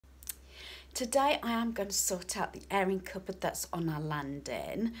Today I am going to sort out the airing cupboard that's on our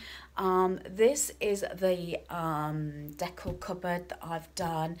landing. This is the decor cupboard that I've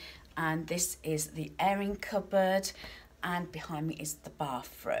done, and this is the airing cupboard, and behind me is the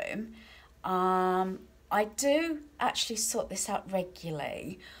bathroom. I do actually sort this out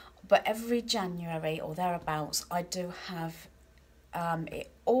regularly, but every January or thereabouts I do have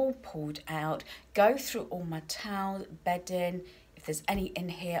it all pulled out, go through all my towel, bedding, if there's any in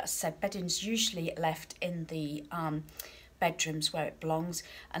here. So bedding's usually left in the bedrooms where it belongs,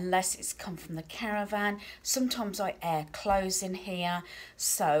 unless it's come from the caravan. Sometimes I air clothes in here,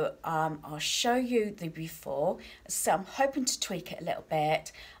 so I'll show you the before. So I'm hoping to tweak it a little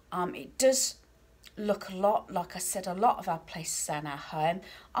bit. It does look a lot, like I said, a lot of our places in our home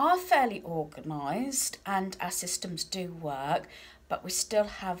are fairly organised and our systems do work, but we still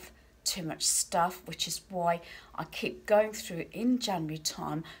have too much stuff, which is why I keep going through in January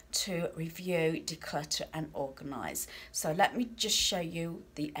time to review, declutter and organise. So let me just show you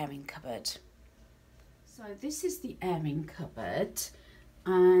the airing cupboard. So this is the airing cupboard,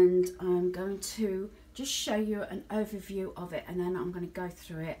 and I'm going to just show you an overview of it, and then I'm going to go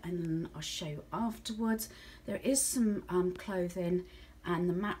through it and then I'll show you afterwards. There is some clothing and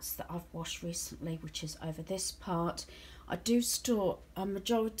the mats that I've washed recently, which is over this part. I do store a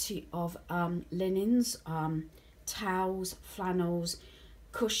majority of linens, towels, flannels,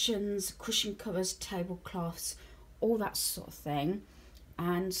 cushions, cushion covers, tablecloths, all that sort of thing.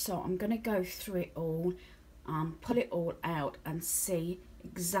 And so I'm going to go through it all, pull it all out and see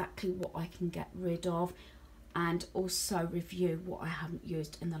exactly what I can get rid of, and also review what I haven't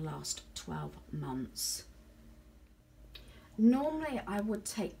used in the last 12 months. Normally I would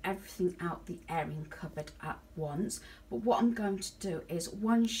take everything out the airing cupboard at once, but what I'm going to do is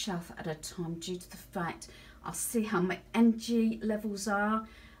one shelf at a time, due to the fact I'll see how my energy levels are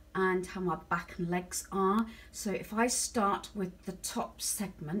and how my back and legs are. So if I start with the top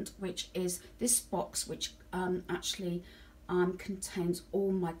segment, which is this box, which actually contains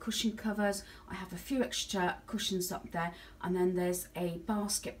all my cushion covers. I have a few extra cushions up there, and then there's a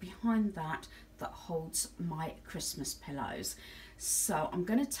basket behind that that holds my Christmas pillows. So I'm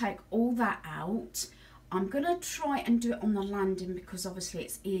going to take all that out. I'm going to try and do it on the landing because obviously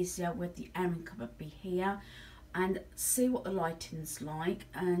it's easier with the airing cupboard be here, and see what the lighting's like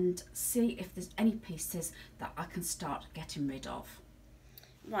and see if there's any pieces that I can start getting rid of.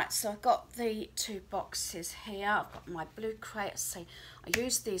 Right, so I've got the two boxes here. I've got my blue crates. So I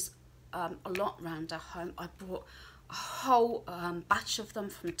use these a lot around our home. I brought a whole batch of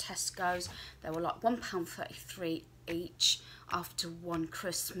them from Tesco's. They were like £1.33 each after one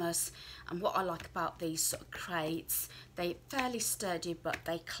Christmas. And what I like about these sort of crates, they're fairly sturdy, but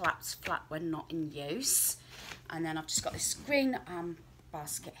they collapse flat when not in use. And then I've just got this green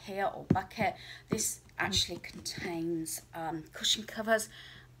basket here, or bucket. This actually contains cushion covers,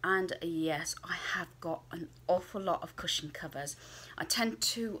 and yes, I have got an awful lot of cushion covers. I tend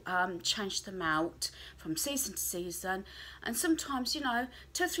to change them out from season to season, and sometimes, you know,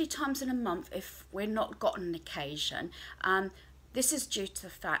 2 or 3 times in a month if we're not got an occasion. This is due to the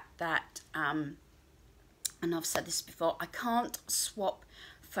fact that and I've said this before, I can't swap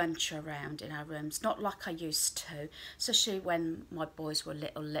furniture around in our rooms, not like I used to, especially when my boys were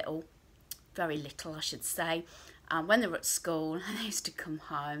little, very little I should say. When they were at school and they used to come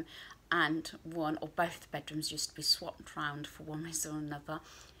home, and one or both the bedrooms used to be swapped around for one reason or another.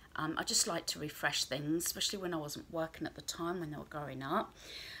 I just like to refresh things, especially when I wasn't working at the time when they were growing up.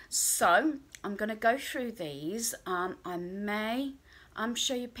 So I'm going to go through these. I may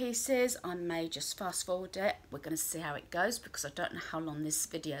show you pieces, I may just fast forward it. We're going to see how it goes because I don't know how long this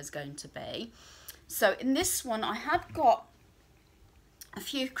video is going to be. So in this one I have got a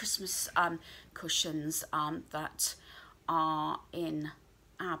few Christmas cushions that are in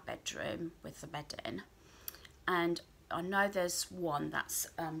our bedroom with the bed in, and I know there's one that's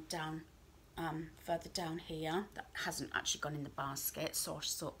down further down here that hasn't actually gone in the basket, so I'll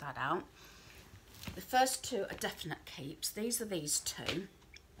sort that out. The first two are definite keeps. These are these two.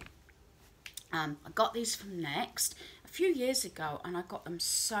 I got these from Next a few years ago, and I got them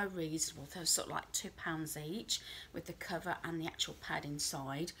so reasonable. They were sort of like £2 each with the cover and the actual pad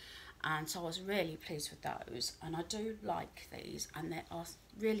inside, and so I was really pleased with those. And I do like these, and they are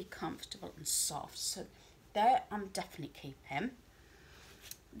really comfortable and soft, so there I'm definitely keeping.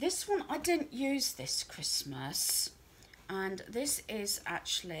 This one I didn't use this Christmas, and this is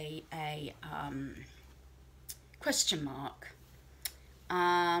actually a question mark.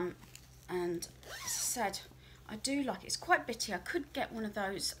 And as I said, I do like it. It's quite bitty. I could get one of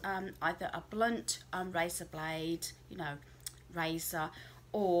those, either a blunt razor blade, you know, razor,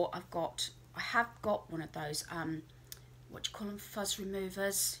 or I've got I have got one of those, what do you call them, fuzz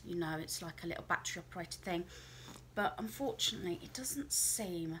removers, you know, it's like a little battery operated thing, but unfortunately it doesn't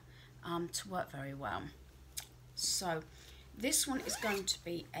seem to work very well. So this one is going to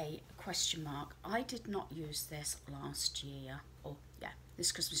be a question mark. I did not use this last year, or yeah,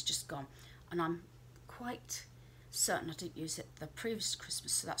 this Christmas just gone, and I'm quite certain I didn't use it the previous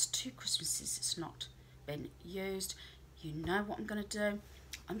Christmas, so that's 2 Christmases it's not been used. You know what I'm going to do?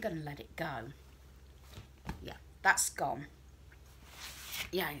 I'm going to let it go. Yeah, that's gone.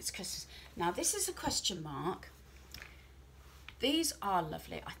 Yeah, it's Christmas. Now this is a question mark. These are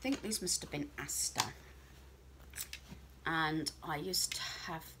lovely. I think these must have been Asda. And I used to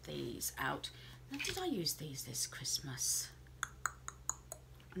have these out. Now, did I use these this Christmas?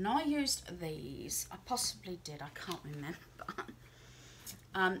 And I used these. I possibly did. I can't remember.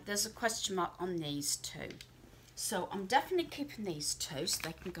 There's a question mark on these 2. So I'm definitely keeping these 2 so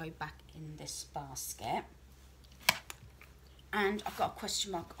they can go back in this basket. And I've got a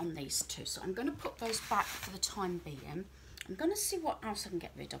question mark on these 2. So I'm going to put those back for the time being. I'm going to see what else I can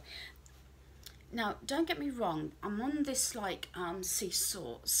get rid of. Now, don't get me wrong, I'm on this like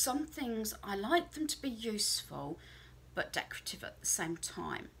seesaw. Some things, I like them to be useful, but decorative at the same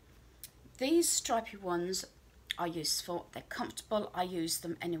time. These stripy ones are useful, they're comfortable, I use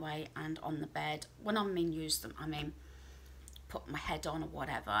them anyway, and on the bed. When I mean use them, I mean put my head on or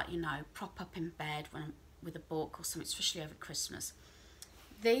whatever, you know, prop up in bed when I'm with a book or something, especially over Christmas.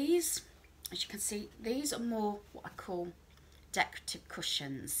 These, as you can see, these are more what I call decorative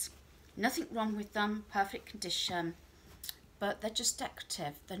cushions. Nothing wrong with them, perfect condition, but they're just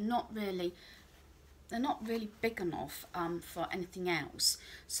decorative. They're not really big enough for anything else.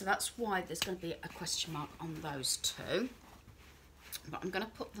 So that's why there's going to be a question mark on those 2. But I'm going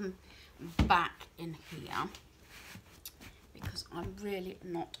to put them back in here because I'm really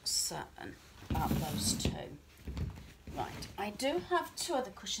not certain about those 2. Right, I do have 2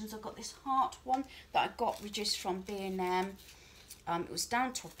 other cushions. I've got this heart one that I got reduced from B&M. It was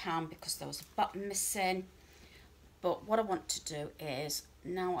down to £1 because there was a button missing. But what I want to do is,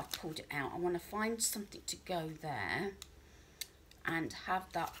 now I've pulled it out, I want to find something to go there and have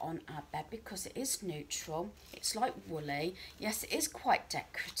that on our bed because it is neutral. It's like woolly. Yes, it is quite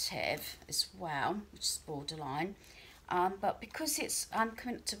decorative as well, which is borderline. But because it's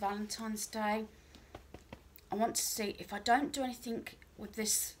coming up to Valentine's Day, I want to see if I don't do anything with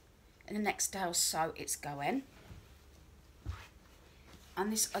this in the next day or so, it's going.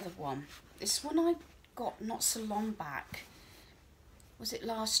 And this other one, this one I got not so long back. Was it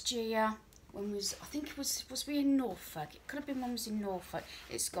last year? When was, I think it was we in Norfolk? It could have been when we was in Norfolk.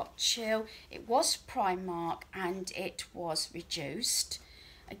 It's got chill. It was Primark and it was reduced.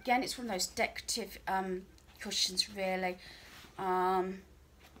 Again, it's one of those decorative cushions, really.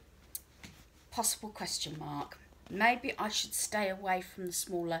 Possible question mark. Maybe I should stay away from the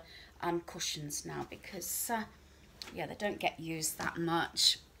smaller cushions now because yeah, they don't get used that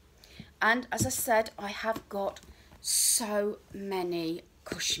much. And as I said, I have got so many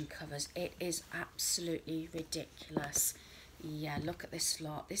cushion covers. It is absolutely ridiculous. Yeah, look at this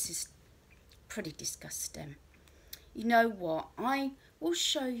lot. This is pretty disgusting. You know what? I will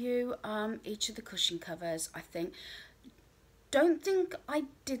show you each of the cushion covers, I think. Don't think I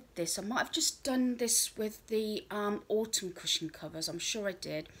did this. I might have just done this with the autumn cushion covers. I'm sure I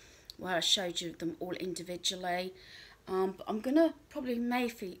did, where I showed you them all individually. But I'm going to probably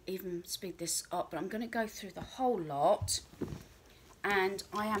even speed this up, but I'm going to go through the whole lot. And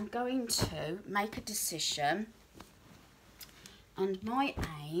I am going to make a decision. And my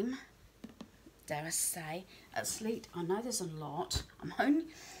aim, dare I say, at least, I know there's a lot. I'm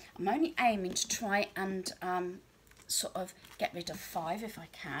only aiming to try and sort of get rid of 5 if I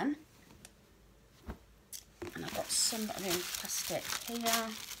can. And I've got some that are in plastic here,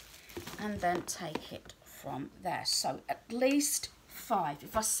 and then take it from there. So at least 5.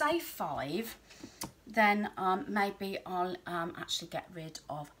 If I say 5, then maybe I'll actually get rid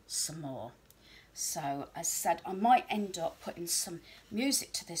of some more. So as I said, I might end up putting some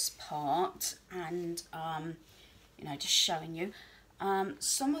music to this part and you know, just showing you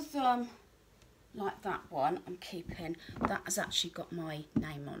some of them. Like that one I'm keeping, that has actually got my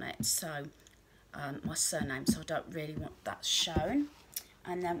name on it, so my surname, so I don't really want that shown.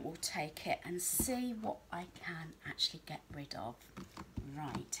 And then we'll take it and see what I can actually get rid of.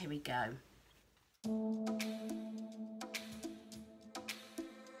 Right, here we go.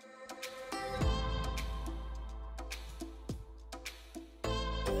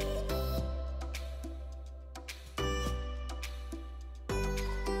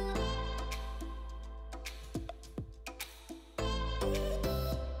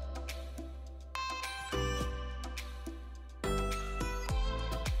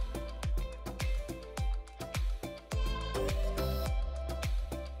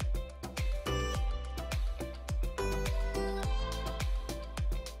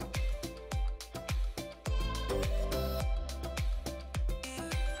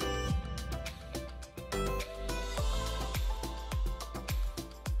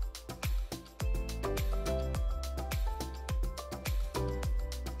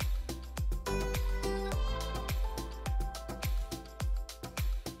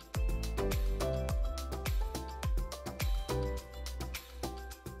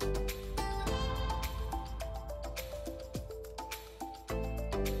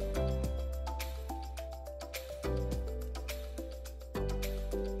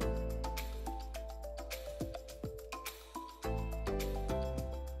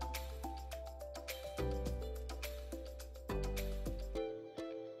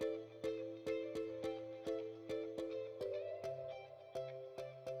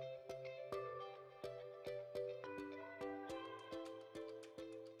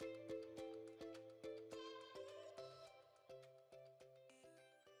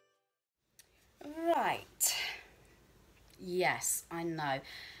 Right. Yes, I know.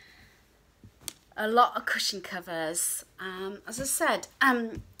 A lot of cushion covers. As I said,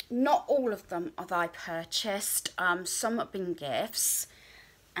 not all of them have I purchased. Some have been gifts,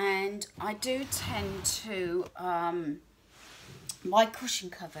 and I do tend to buy cushion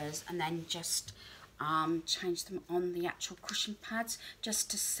covers and then just change them on the actual cushion pads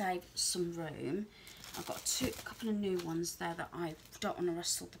just to save some room. I've got a couple of new ones there that I don't want to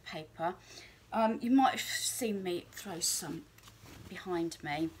rustle the paper. You might have seen me throw some behind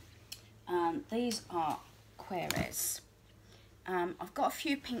me. These are queries. I've got a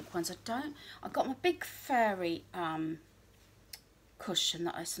few pink ones. I've got my big fairy cushion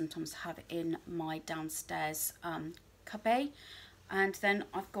that I sometimes have in my downstairs cubby, and then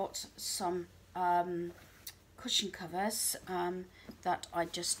I've got some cushion covers that I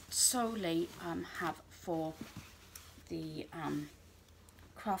just solely have for the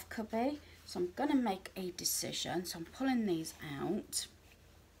craft cubby. So I'm going to make a decision. So I'm pulling these out,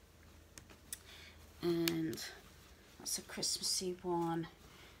 and that's a Christmassy one.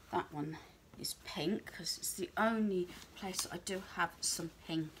 That one is pink because it's the only place I do have some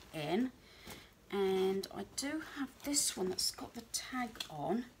pink in. And I do have this one that's got the tag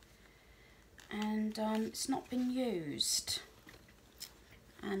on, and it's not been used.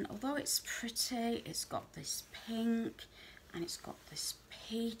 And although it's pretty, it's got this pink and it's got this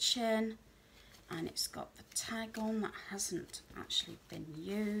peach in, and it's got the tag on that hasn't actually been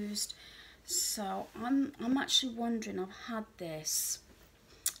used. So I'm actually wondering, I've had this,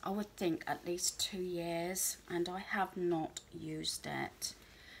 I would think, at least 2 years, and I have not used it.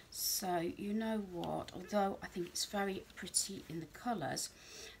 So you know what, although I think it's very pretty in the colours,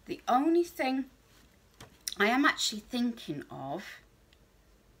 the only thing I am actually thinking of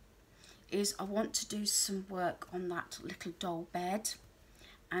is I want to do some work on that little doll bed,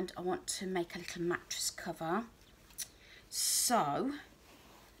 and I want to make a little mattress cover. So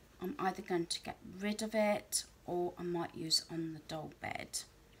I'm either going to get rid of it or I might use it on the doll bed.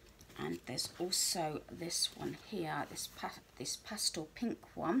 And there's also this one here, this pastel pink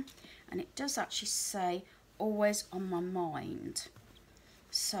one, and it does actually say always on my mind.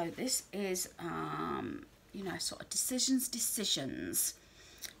 So this is you know, sort of decisions.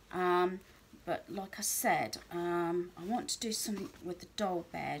 But like I said, I want to do something with the doll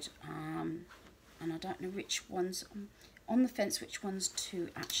bed, and I don't know which ones, on the fence which ones to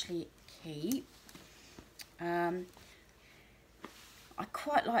actually keep. I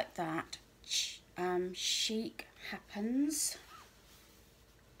quite like that Chic Happens.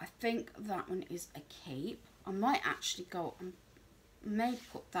 I think that one is a keep. I might actually go and maybe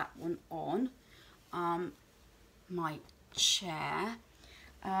put that one on my chair.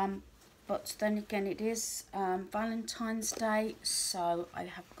 But then again, it is Valentine's Day, so I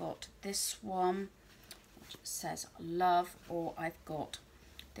have got this one which says love, or I've got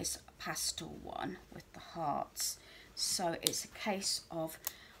this pastel one with the hearts. So it's a case of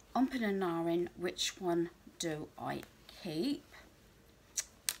umping and ahhing which one do I keep.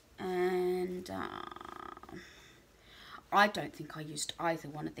 And I don't think I used either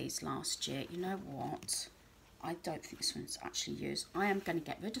one of these last year. You know what? I don't think this one's actually used. I am going to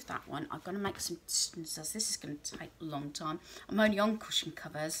get rid of that one. I'm going to make some decisions, as this is going to take a long time. I'm only on cushion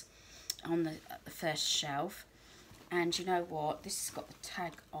covers on the first shelf. And you know what? This has got the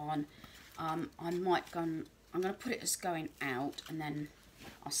tag on. I might go and, I'm going to put it as going out, and then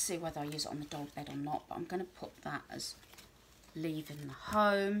I'll see whether I use it on the doll bed or not. But I'm going to put that as leaving the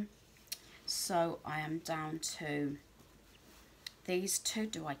home. So I am down to these two.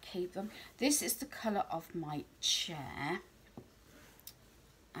 Do I keep them? This is the colour of my chair,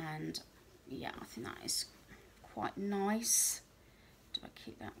 and yeah, I think that is quite nice. Do I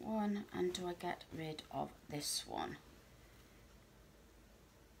keep that one, and do I get rid of this one?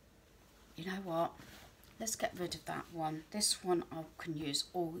 You know what? Let's get rid of that one. This one I can use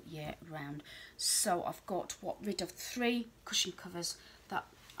all year round. So I've got rid of 3 cushion covers that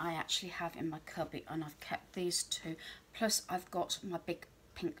I actually have in my cubby, and I've kept these 2. Plus I've got my big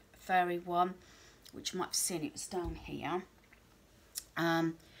pink fairy one, which you might have seen, it was down here.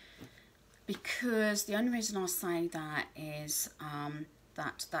 Because the only reason I say that is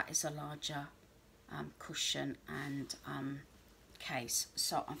that is a larger cushion and case.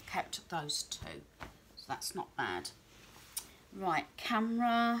 So I've kept those 2. So that's not bad. Right,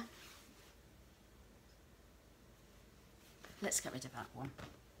 camera. Let's get rid of that one.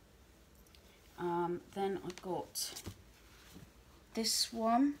 Then I've got this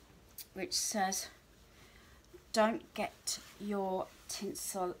one, which says, don't get your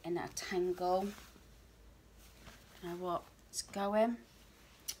tinsel in a tangle. You know what? It's going.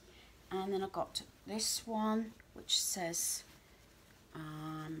 And then I got this one which says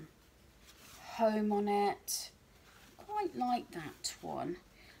home on it. Quite like that one,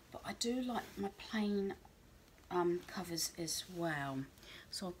 but I do like my plain covers as well.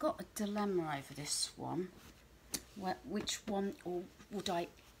 So I've got a dilemma over this one. Which one, or would I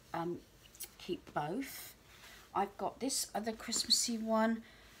keep both? I've got this other Christmassy one.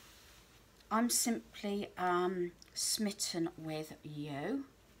 I'm simply smitten with you.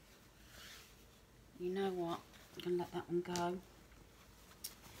 You know what? I'm going to let that one go.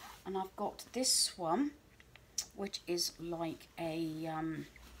 And I've got this one, which is like a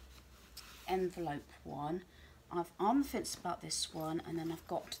envelope one. I'm on the fence about this one. And then I've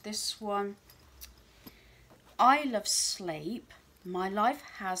got this one. I love sleep. My life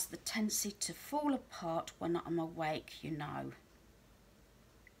has the tendency to fall apart when I'm awake, you know.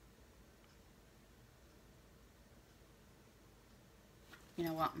 You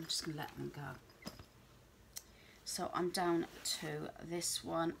know what, I'm just going to let them go. So I'm down to this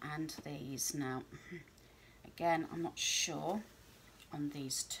one and these now. Again, I'm not sure on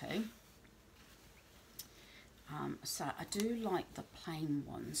these two. So I do like the plain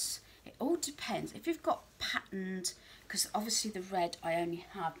ones. It all depends. If you've got patterned, because obviously the red I only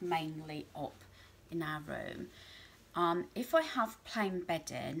have mainly up in our room. If I have plain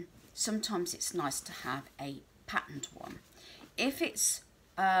bedding, sometimes it's nice to have a patterned one. If it's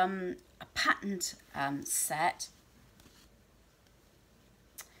a patterned set,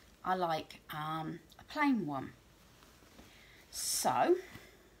 I like a plain one. So,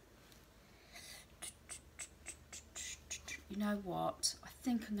 you know what? I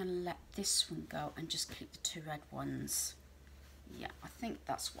think I'm going to let this one go and just keep the two red ones. Yeah, I think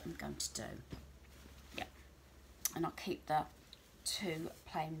that's what I'm going to do. Yeah, and I'll keep the two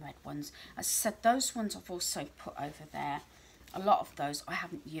plain red ones. As I said, those ones I've also put over there. A lot of those I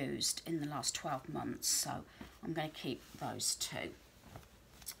haven't used in the last 12 months, so I'm going to keep those two.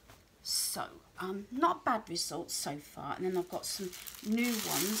 So, not bad results so far. And then I've got some new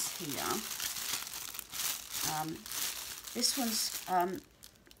ones here. This one's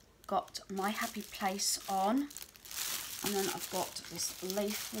got My Happy Place on. And then I've got this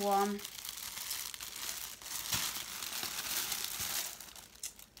leaf one.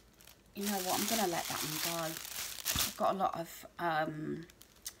 You know what, I'm going to let that one go. I've got a lot of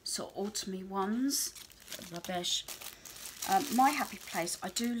sort of autumny ones. Rubbish. My Happy Place, I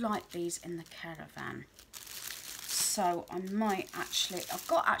do like these in the caravan. So I might actually, I've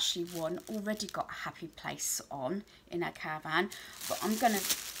got actually one, already got a Happy Place on in a caravan. But I'm going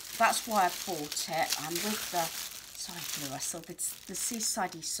to, that's why I bought it. With the, sorry for the rustle, the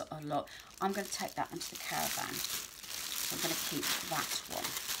seaside-y sort of look. I'm going to take that into the caravan. So I'm going to keep that one.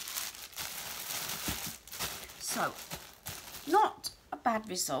 So, not a bad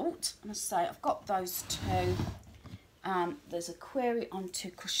result. I must say, I've got those two. There's a query on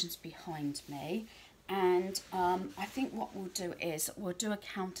two cushions behind me. And I think what we'll do is we'll do a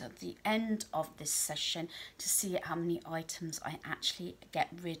count at the end of this session to see how many items I actually get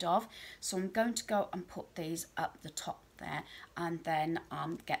rid of. So I'm going to go and put these up the top there and then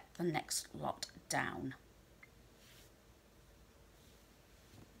get the next lot down.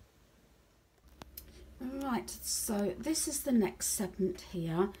 Right, so this is the next segment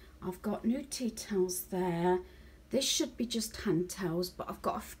here. I've got new tea towels there. This should be just hand towels, but I've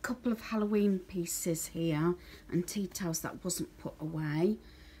got a couple of Halloween pieces here and tea towels that wasn't put away.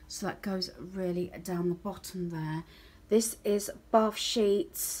 So that goes really down the bottom there. This is bath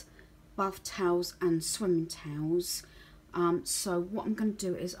sheets, bath towels and swimming towels. So what I'm going to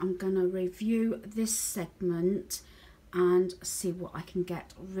do is I'm going to review this segment and see what I can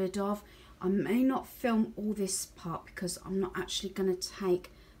get rid of. I may not film all this part because I'm not actually going to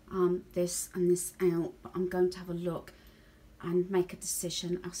take this and this out, but I'm going to have a look and make a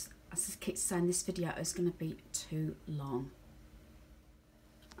decision. As I keep saying, this video is going to be too long.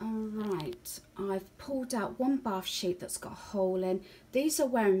 Alright, I've pulled out one bath sheet that's got a hole in. These are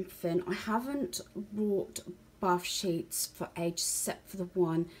wearing thin. I haven't bought bath sheets for ages except for the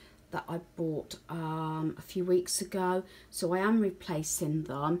one that I bought a few weeks ago, so I am replacing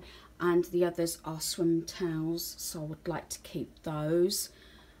them, and the others are swim towels, so I would like to keep those.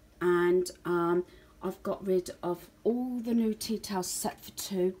 And I've got rid of all the new tea towels set for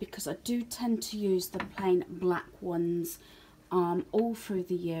two because I do tend to use the plain black ones all through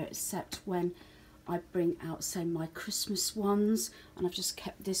the year, except when I bring out, say, my Christmas ones. And I've just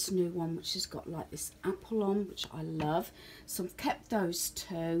kept this new one which has got like this apple on, which I love, so I've kept those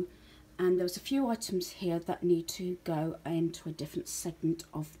two. And there's a few items here that need to go into a different segment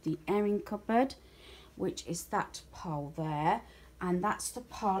of the airing cupboard, which is that pile there. and that's the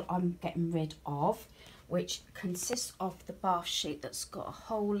pile I'm getting rid of, which consists of the bath sheet that's got a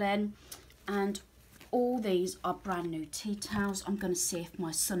hole in, and all these are brand new tea towels. I'm going to see if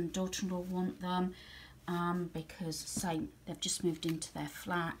my son and daughter-in-law want them, because say they've just moved into their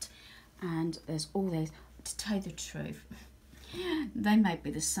flat, and there's all these. To tell you the truth, they may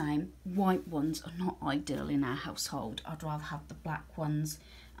be the same. White ones are not ideal in our household. I'd rather have the black ones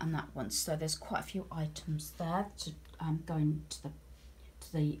and that one. So there's quite a few items there to go into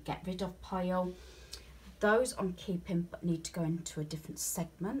the get rid of pile. Those I'm keeping but need to go into a different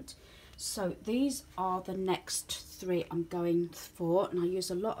segment. So these are the next three I'm going for, and I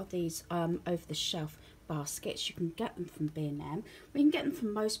use a lot of these over the shelf baskets. You can get them from B&M. We can get them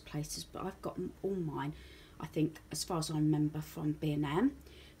from most places, but I've got all mine, I think, as far as I remember, from B&M.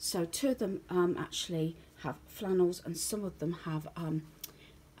 So two of them actually have flannels, and some of them have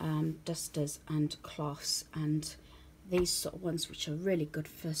dusters and cloths, and these sort of ones which are really good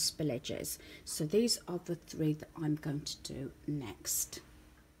for spillages. So these are the three that I'm going to do next.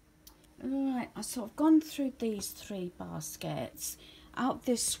 Alright, so I've gone through these three baskets. Out of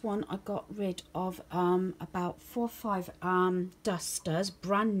this one I got rid of about 4 or 5 dusters,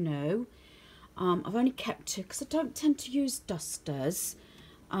 brand new. I've only kept 2 because I don't tend to use dusters,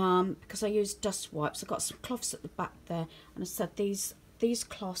 because I use dust wipes. I've got some cloths at the back there, and I said these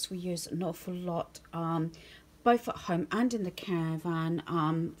cloths we use an awful lot, both at home and in the caravan,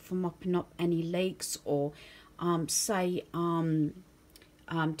 for mopping up any leaks, or say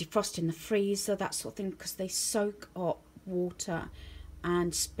defrosting the freezer, that sort of thing, because they soak up water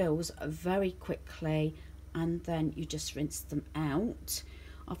and spills very quickly, and then you just rinse them out.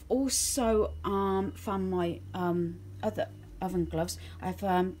 I've also found my other oven gloves. I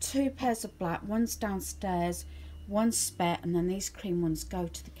have 2 pairs of black, one's downstairs, one's spare, and then these cream ones go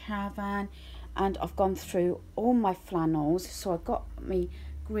to the caravan. And I've gone through all my flannels, so I've got me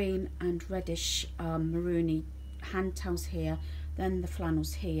green and reddish maroony hand towels here, then the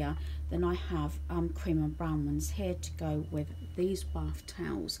flannels here, then I have cream and brown ones here to go with these bath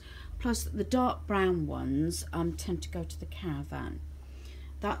towels, plus the dark brown ones tend to go to the caravan.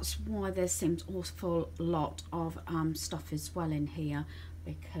 That's why there seems an awful lot of stuff as well in here,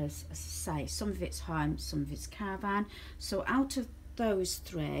 because as I say, some of it's home, some of it's caravan. So out of those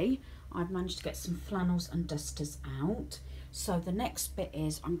 3, I've managed to get some flannels and dusters out. So the next bit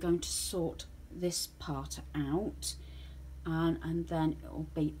is I'm going to sort this part out, and then it will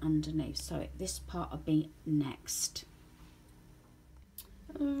be underneath. So this part will be next.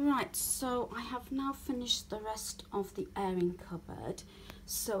 Right, so I have now finished the rest of the airing cupboard.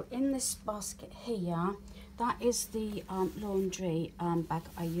 So in this basket here, that is the laundry bag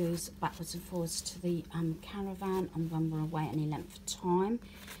I use backwards and forwards to the caravan, and when we're away any length of time.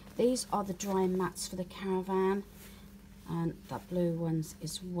 These are the drying mats for the caravan, and the blue ones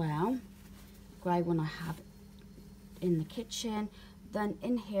as well. Grey one I have in the kitchen. Then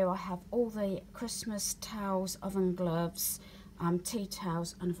in here I have all the Christmas towels, oven gloves, tea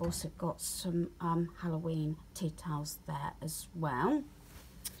towels, and I've also got some Halloween tea towels there as well.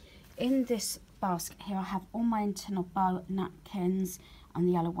 In this basket here I have all my internal bow napkins, and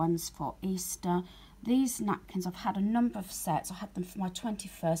the yellow ones for Easter. These napkins, I've had a number of sets. I had them for my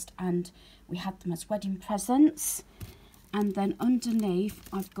 21st, and we had them as wedding presents. And then underneath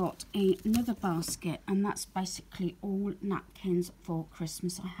I've got another basket, and that's basically all napkins for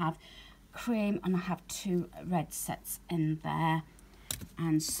Christmas. I have cream, and I have 2 red sets in there,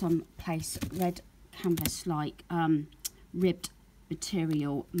 and some place red canvas like ribbed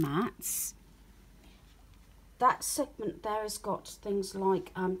material mats. That segment there has got things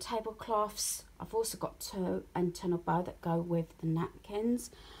like tablecloths. I've also got 2 internal bow that go with the napkins.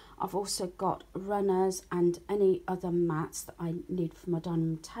 I've also got runners and any other mats that I need for my dining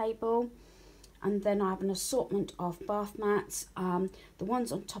room table. And then I have an assortment of bath mats. The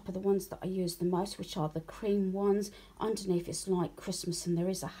ones on top are the ones that I use the most, which are the cream ones. Underneath it's like Christmas, and there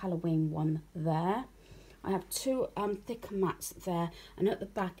is a Halloween one there. I have 2 thicker mats there, and at the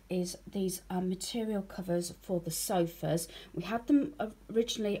back is these material covers for the sofas. We had them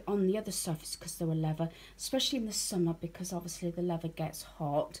originally on the other sofas because they were leather, especially in the summer, because obviously the leather gets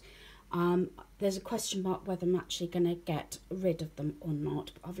hot. There's a question mark whether I'm actually going to get rid of them or not,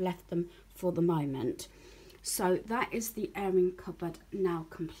 but I've left them for the moment. So that is the airing cupboard now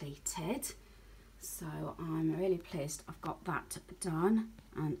completed. So I'm really pleased I've got that done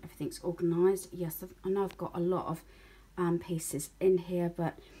and everything's organised. Yes, I know I've got a lot of pieces in here,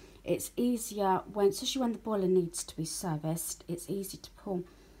 but it's easier when, especially when the boiler needs to be serviced, it's easy to pull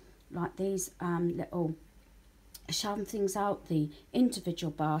like these little shelving things out, the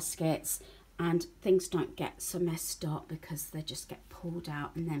individual baskets, and things don't get so messed up because they just get pulled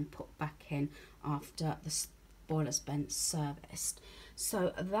out and then put back in after the boiler's been serviced.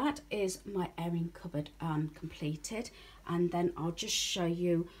 So that is my airing cupboard completed, and then I'll just show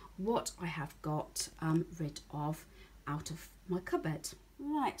you what I have got rid of out of my cupboard.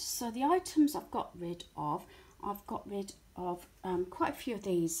 Right, so the items I've got rid of quite a few of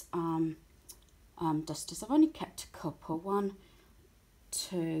these dusters. I've only kept a couple. 1,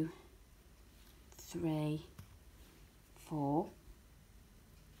 2, 3, 4,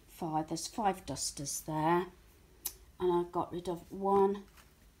 5. There's 5 dusters there, and I've got rid of 1,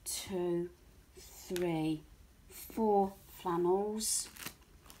 2, 3, 4 flannels,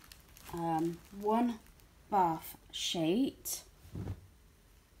 1 bath sheet,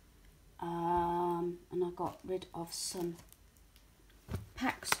 and I got rid of some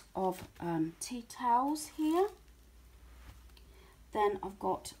packs of tea towels here. Then I've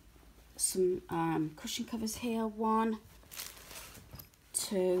got some cushion covers here. 1,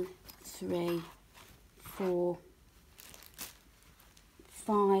 2, 3, 4,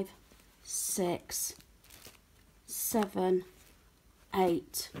 5, 6, 7,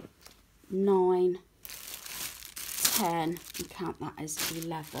 8, 9, 10, you count that as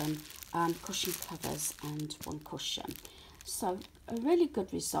 11 cushion covers and 1 cushion. So a really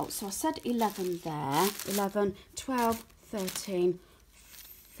good result. So I said 11 there, 11, 12, 13,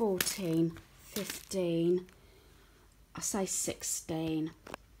 14, 15, I say 16,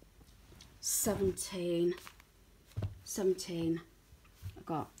 17, I've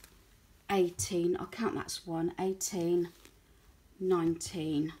got 18, I'll count that's 1, 18,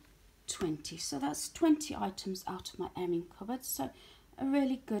 19, 20. So that's 20 items out of my airing cupboard. So a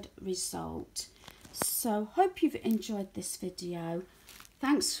really good result. So hope you've enjoyed this video.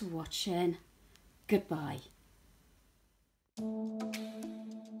 Thanks for watching. Goodbye.